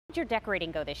How'd your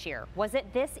decorating go this year? Was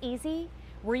it this easy?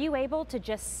 Were you able to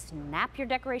just snap your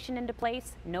decoration into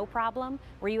place? No problem.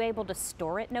 Were you able to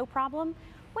store it? No problem.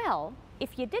 Well,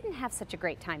 if you didn't have such a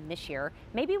great time this year,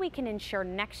 maybe we can ensure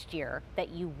next year that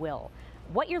you will.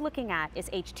 What you're looking at is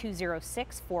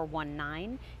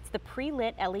H206419. It's the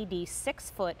pre-lit LED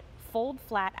 6-foot fold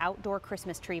flat outdoor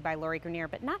Christmas tree by Lori Greiner,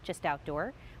 but not just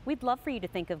outdoor. We'd love for you to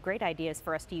think of great ideas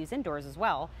for us to use indoors as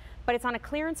well, but it's on a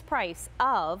clearance price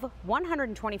of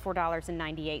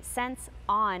 $124.98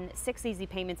 on 6 easy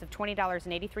payments of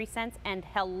 $20.83. And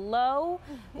hello,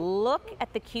 look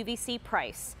at the QVC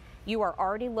price. You are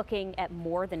already looking at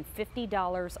more than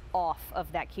 $50 off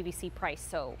of that QVC price.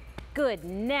 So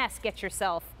goodness, get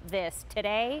yourself this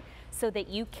today so that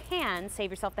you can save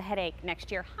yourself the headache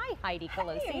next year. Hi, Heidi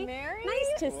Pelosi. Hey, Mary.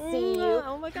 Nice to see you.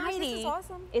 Oh my gosh, Heidi this is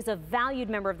awesome. is a valued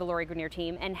member of the Lori Greiner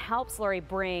team and helps Lori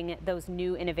bring those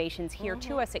new innovations here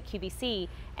to us at QVC.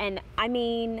 And I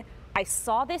mean, I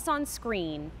saw this on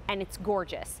screen and it's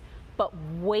gorgeous, but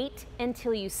wait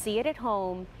until you see it at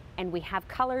home. And we have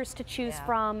colors to choose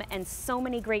from and so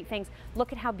many great things.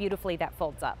 Look at how beautifully that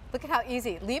folds up. Look at how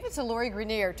easy. Leave it to Lori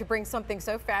Greiner to bring something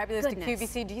so fabulous to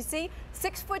QVC. Do you see?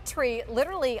 6-foot tree.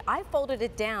 Literally, I folded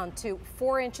it down to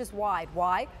 4 inches wide.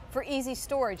 Why? For easy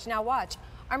storage. Now watch.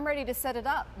 I'm ready to set it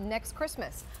up next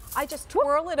Christmas. I just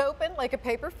twirl it open like a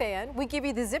paper fan. We give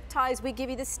you the zip ties, we give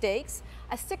you the stakes,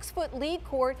 a 6-foot lead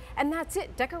cord, and that's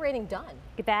it. Decorating done.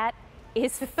 That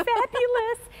is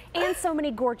fabulous, and so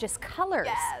many gorgeous colors.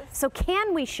 Yes. So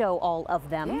can we show all of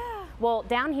them? Yeah. Well,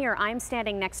 down here I'm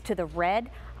standing next to the red.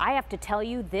 I have to tell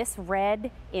you, this red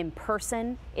in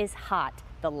person is hot.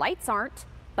 The lights aren't,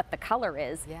 but the color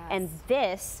is. Yes. And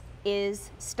this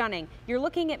is stunning. You're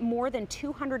looking at more than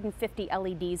 250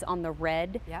 LEDs on the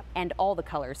red and all the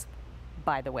colors,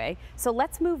 by the way. So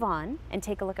let's move on and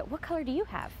take a look at what color do you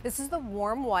have? This is the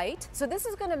warm white. So this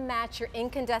is going to match your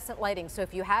incandescent lighting. So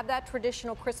if you have that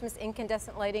traditional Christmas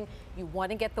incandescent lighting, you want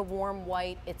to get the warm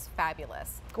white. It's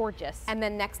fabulous. Gorgeous. And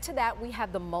then next to that, we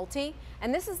have the multi.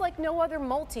 And this is like no other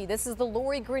multi. This is the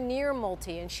Lori Greiner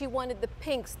multi. And she wanted the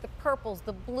pinks, the purples,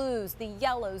 the blues, the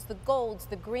yellows, the golds,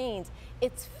 the greens.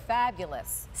 It's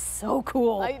fabulous. So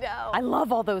cool. I know. I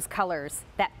love all those colors.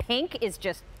 That pink is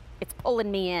just, it's pulling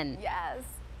me in. Yes.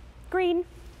 Green.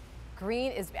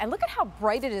 Green is, and look at how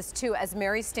bright it is too as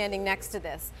Mary's standing next to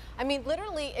this. I mean,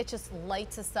 literally it just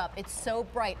lights us up. It's so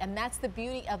bright, and that's the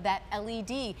beauty of that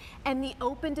LED and the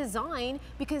open design,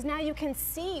 because now you can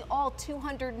see all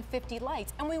 250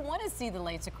 lights, and we want to see the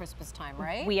lights at Christmas time,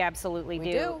 right? We absolutely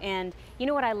do. And you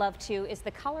know what I love too is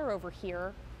the color over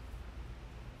here.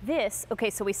 This,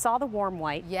 okay, so we saw the warm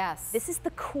white. Yes. This is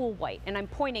the cool white, and I'm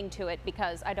pointing to it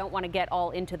because I don't want to get all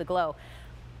into the glow.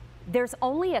 There's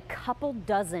only a couple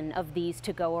dozen of these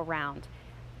to go around.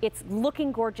 It's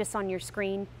looking gorgeous on your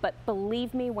screen, but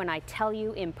believe me when I tell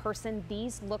you in person,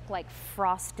 these look like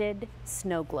frosted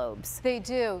snow globes. They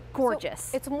do. Gorgeous.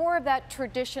 So it's more of that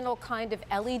traditional kind of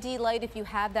LED light if you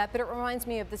have that, but it reminds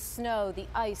me of the snow, the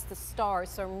ice, the stars.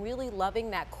 So I'm really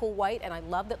loving that cool white, and I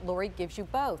love that Lori gives you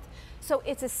both. So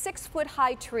it's a 6-foot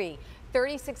high tree,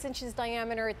 36 inches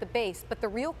diameter at the base, but the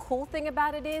real cool thing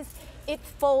about it is it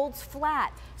folds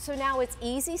flat. So now it's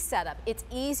easy setup, it's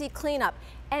easy cleanup,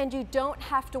 and you don't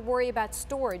have to worry about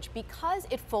storage because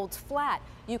it folds flat.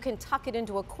 You can tuck it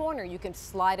into a corner, you can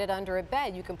slide it under a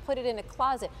bed, you can put it in a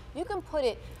closet, you can put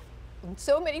it in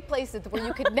so many places where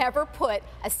you could never put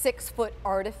a 6-foot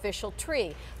artificial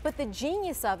tree. But the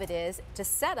genius of it is, to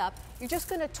set up, you're just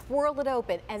going to twirl it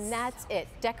open, and that's it.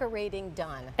 Decorating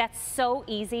done. That's so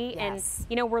easy. Yes. And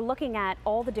you know, we're looking at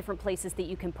all the different places that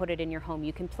you can put it in your home.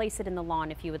 You can place it in the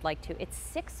lawn if you would like to. It's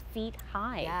 6 feet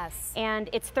high. Yes. And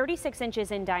it's 36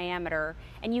 inches in diameter,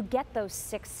 and you get those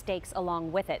 6 stakes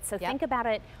along with it. So think about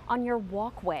it on your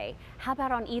walkway. How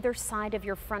about on either side of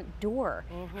your front door?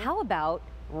 How about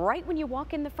right when you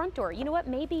walk in the front door? You know what,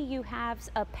 maybe you have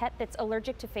a pet that's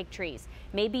allergic to fake trees.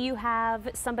 Maybe you have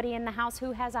somebody in the house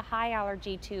who has a high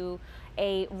allergy to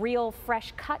a real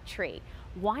fresh cut tree.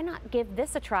 Why not give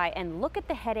this a try and look at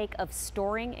the headache of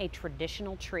storing a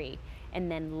traditional tree, and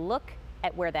then look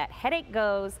at where that headache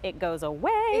goes. It goes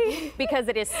away because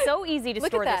it is so easy to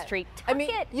store this tree. I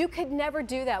mean, you could never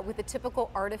do that with a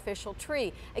typical artificial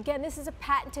tree. Again, this is a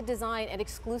patented design and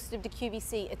exclusive to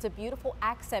QVC. It's a beautiful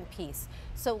accent piece.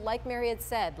 So like Mary had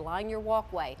said, line your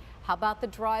walkway. How about the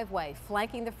driveway,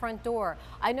 flanking the front door?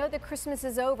 I know that Christmas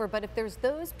is over, but if there's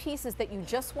those pieces that you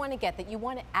just want to get, that you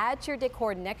want to add to your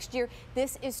decor next year,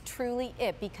 this is truly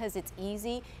it, because it's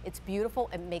easy, it's beautiful,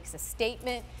 it makes a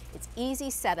statement, it's easy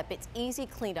setup, it's easy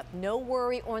cleanup, no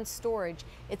worry on storage.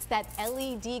 It's that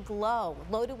LED glow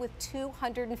loaded with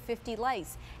 250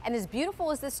 lights. And as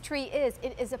beautiful as this tree is,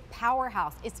 it is a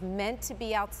powerhouse. It's meant to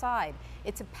be outside.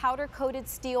 It's a powder-coated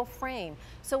steel frame,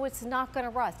 so it's not going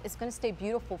to rust. It's going to stay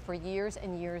beautiful for years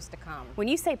and years to come. When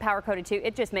you say powder-coated too,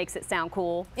 it just makes it sound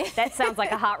cool. That sounds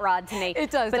like a hot rod to me. It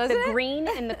does, but doesn't it? The green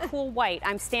and the cool white,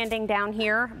 I'm standing down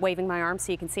here, waving my arms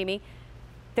so you can see me.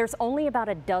 There's only about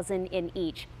a dozen in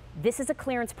each. This is a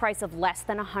clearance price of less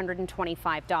than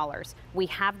 $125. We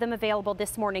have them available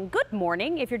this morning. Good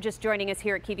morning. If you're just joining us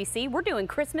here at QVC, we're doing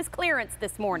Christmas clearance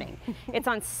this morning. It's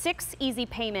on 6 easy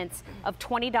payments of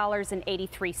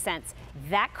 $20.83.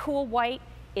 That cool white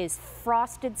is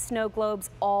frosted snow globes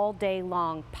all day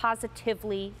long.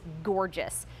 Positively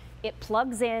gorgeous. It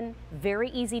plugs in, very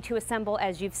easy to assemble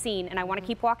as you've seen, and I want to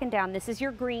keep walking down. This is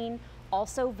your green,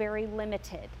 also very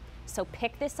limited. So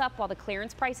pick this up while the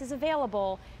clearance price is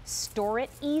available, store it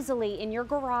easily in your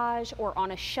garage or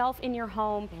on a shelf in your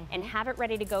home, and have it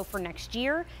ready to go for next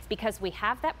year, because we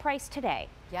have that price today.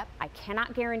 Yep. I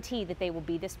cannot guarantee that they will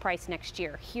be this price next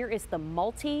year. Here is the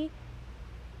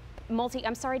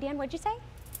I'm sorry, Dan, what'd you say?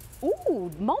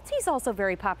 Ooh, multi's also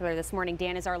very popular this morning.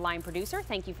 Dan is our line producer.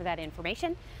 Thank you for that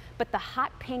information. But the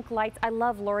hot pink lights, I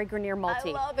love Lori Greiner multi.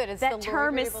 I love it. It's that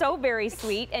term is so very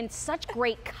sweet and such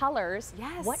great colors.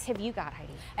 Yes. What have you got,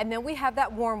 Heidi? And then we have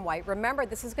that warm white. Remember,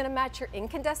 this is going to match your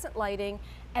incandescent lighting.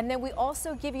 And then we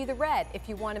also give you the red if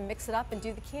you want to mix it up and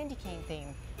do the candy cane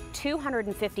theme.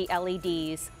 250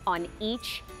 LEDs on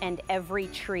each and every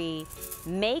tree.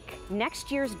 Make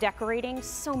next year's decorating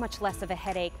so much less of a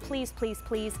headache. Please, please,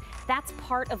 please. That's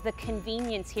part of the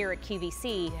convenience here at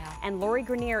QVC. Yeah. And Lori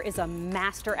Greiner is a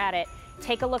master at it.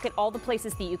 Take a look at all the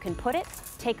places that you can put it.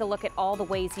 Take a look at all the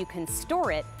ways you can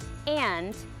store it.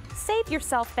 And save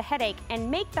yourself the headache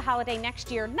and make the holiday next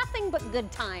year nothing but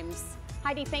good times.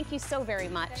 Heidi, thank you so very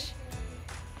much.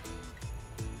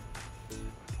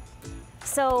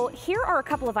 So here are a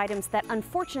couple of items that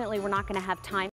unfortunately we're not going to have time